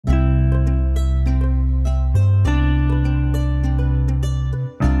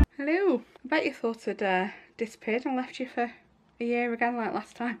bet you thought I'd disappeared and left you for a year again like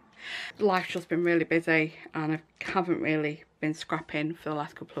last time. Life's just been really busy and I haven't really been scrapping for the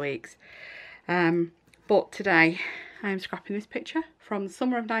last couple of weeks. But today I am scrapping this picture from the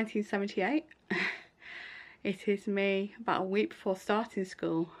summer of 1978. It is me about a week before starting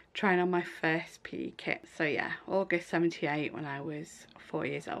school trying on my first PE kit. So yeah, August 78 when I was 4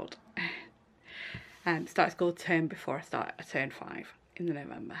 years old. Started school a term before I turned 5 in the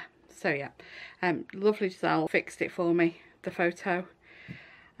November. So yeah, lovely Giselle fixed it for me, the photo,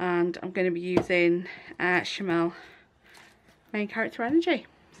 and I'm going to be using Shimelle Main Character Energy.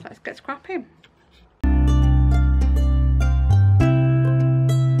 So let's get scrapping.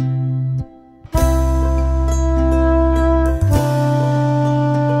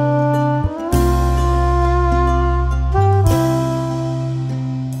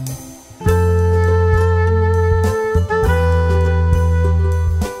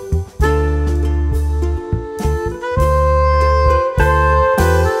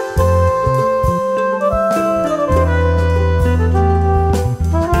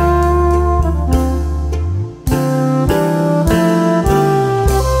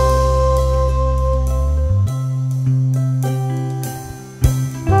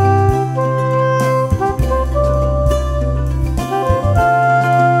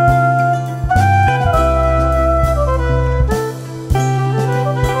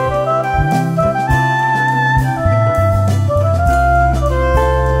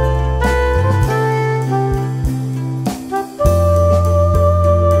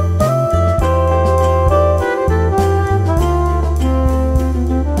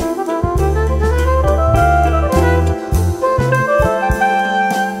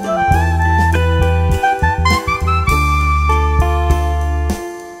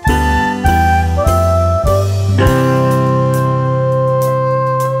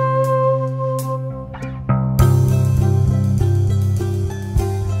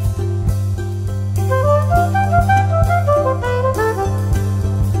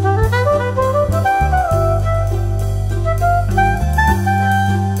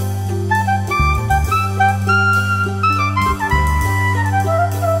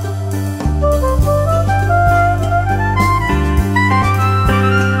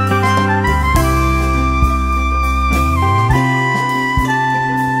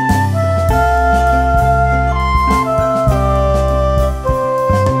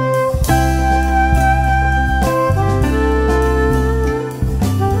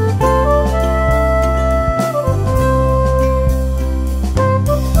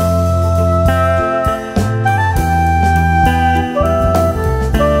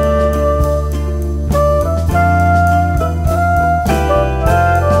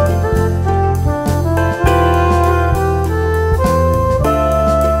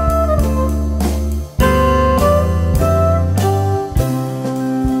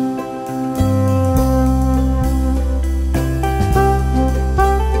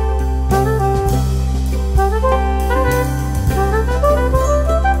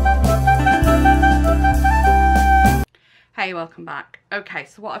 Hey, welcome back. Okay,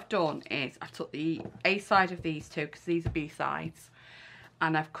 so what I've done is I've took the A side of these two, because these are B sides,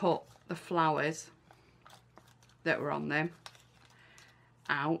 and I've cut the flowers that were on them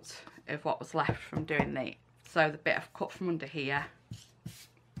out of what was left from doing the, so the bit I've cut from under here,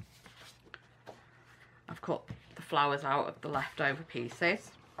 I've cut the flowers out of the leftover pieces,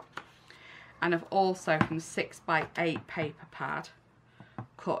 and I've also from the 6x8 paper pad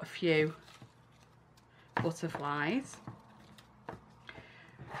cut a few butterflies.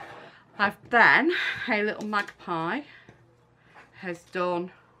 I've then, a little magpie has done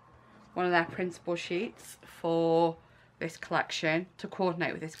one of their printable sheets for this collection, to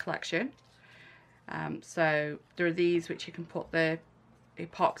coordinate with this collection. So there are these which you can put the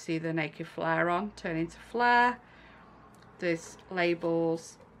epoxy, the naked flare on, turn into flare. There's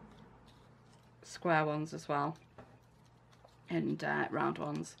labels, square ones as well, and round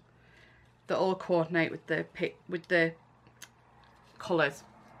ones that all coordinate with the colours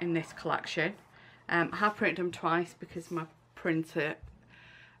in this collection. I have printed them twice because my printer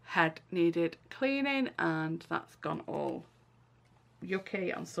had needed cleaning and that's gone all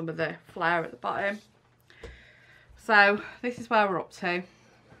yucky on some of the flare at the bottom. So this is where we're up to,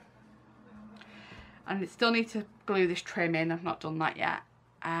 and I still need to glue this trim in. I've not done that yet,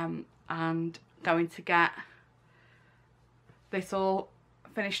 and going to get this all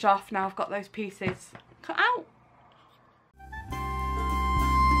finished off now I've got those pieces cut out.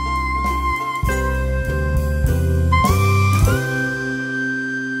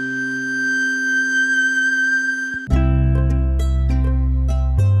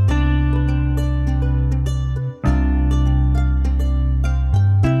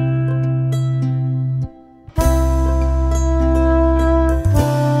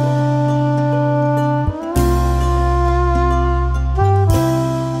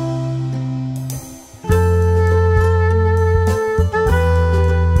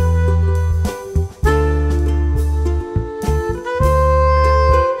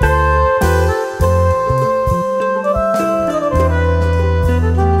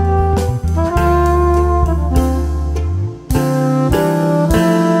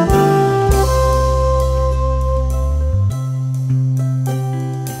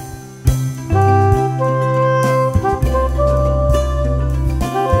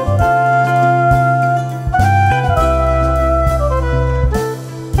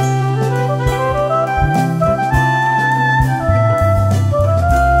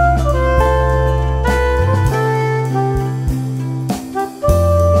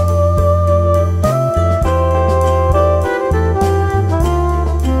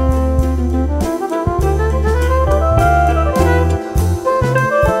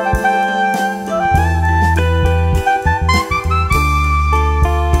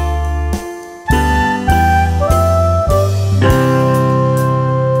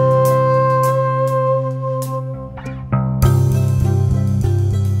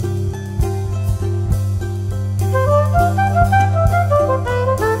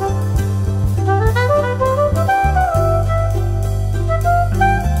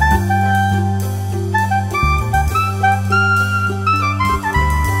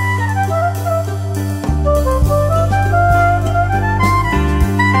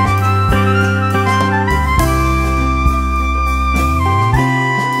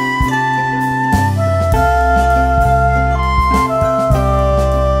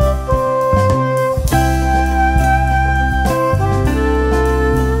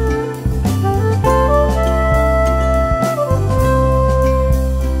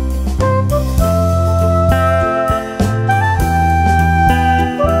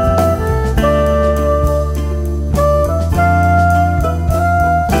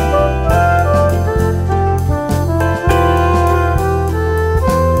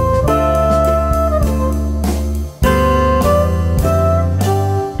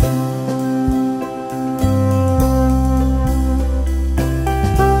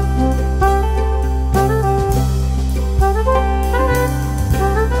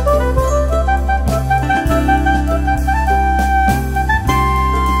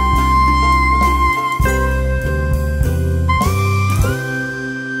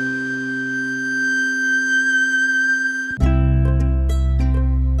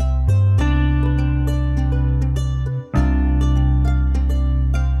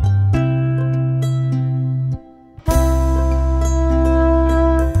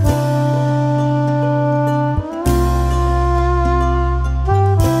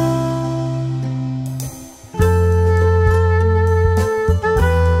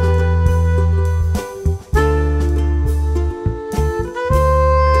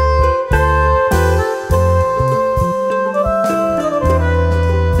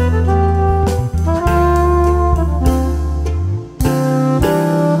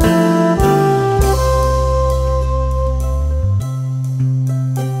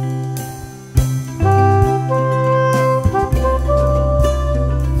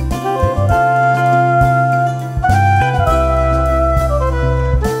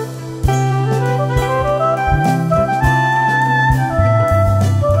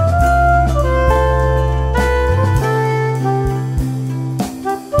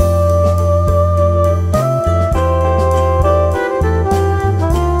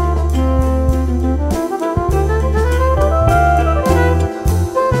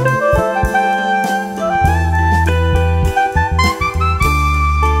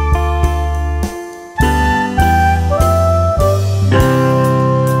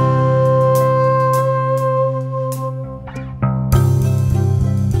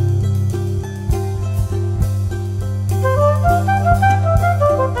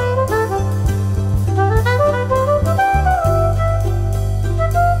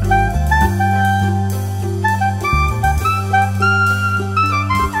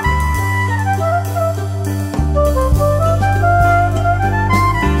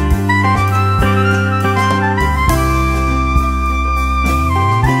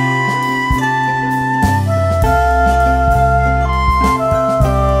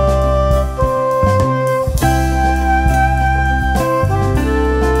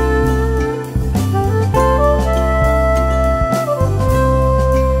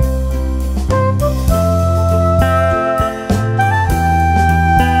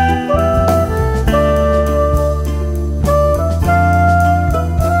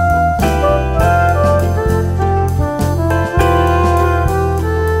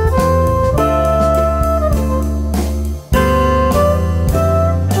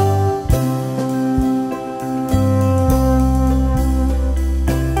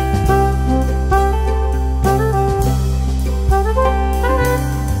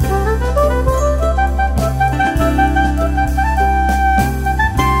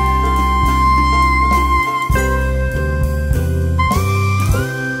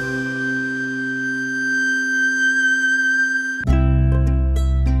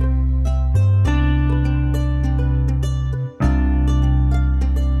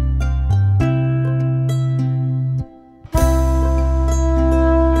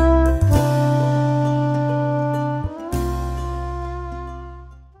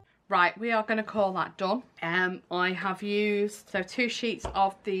 right, we are going to call that done. I have used 2 sheets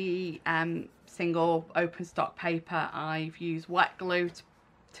of the single open stock paper. I've used wet glue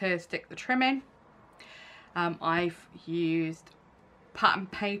to stick the trim in. I've used pattern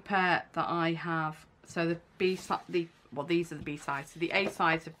paper that I have, so the B side, well, these are the B sides, so the A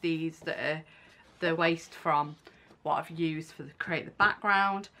sides of these that are the waste from what I've used for create the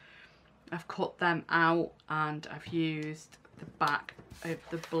background. I've cut them out and I've used the back of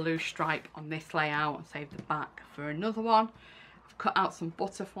the blue stripe on this layout and saved the back for another one. I've cut out some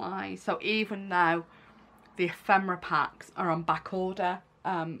butterflies, so even though the ephemera packs are on back order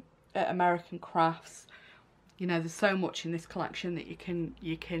at American Crafts, you know, there's so much in this collection that you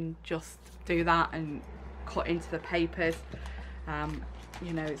can just do that and cut into the papers.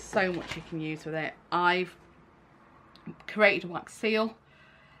 You know, there's so much you can use with it. I've created a wax seal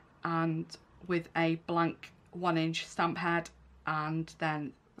and with a blank 1-inch stamp head and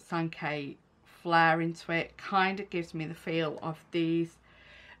then Sankey flare into it. Kind of gives me the feel of these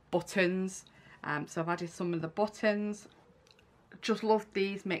buttons. So I've added some of the buttons. Just love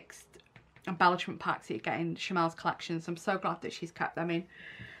these mixed embellishment packs that you get in Shimelle's collections. I'm so glad that she's kept them in.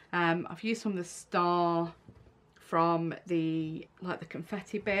 I've used some of the star from the the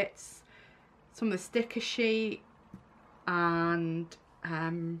confetti bits, some of the sticker sheet, and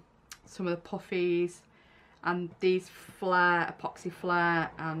some of the puffies, and these flare, epoxy flare,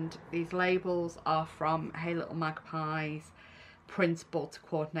 and these labels are from Hey Little Magpie's printable to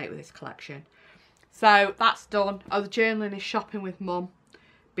coordinate with this collection. So that's done. Oh, the journaling is shopping with Mum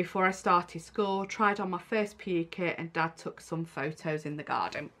before I started school. Tried on my first PE kit and Dad took some photos in the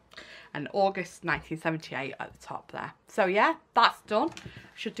garden. And August 1978 at the top there. So yeah, that's done.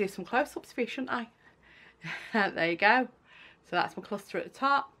 Should do some close-ups for you, shouldn't I? There you go. So that's my cluster at the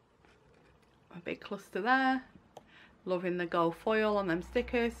top. A big cluster there. Loving the gold foil on them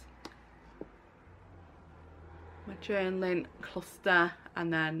stickers. My journaling cluster,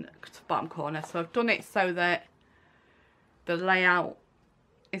 and then to the bottom corner. So I've done it so that the layout,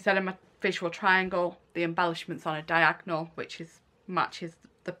 instead of my visual triangle, the embellishment's on a diagonal, which matches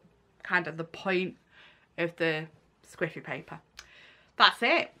the kind of the point of the squiffy paper. That's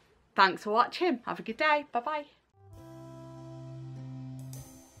it. Thanks for watching. Have a good day. Bye bye.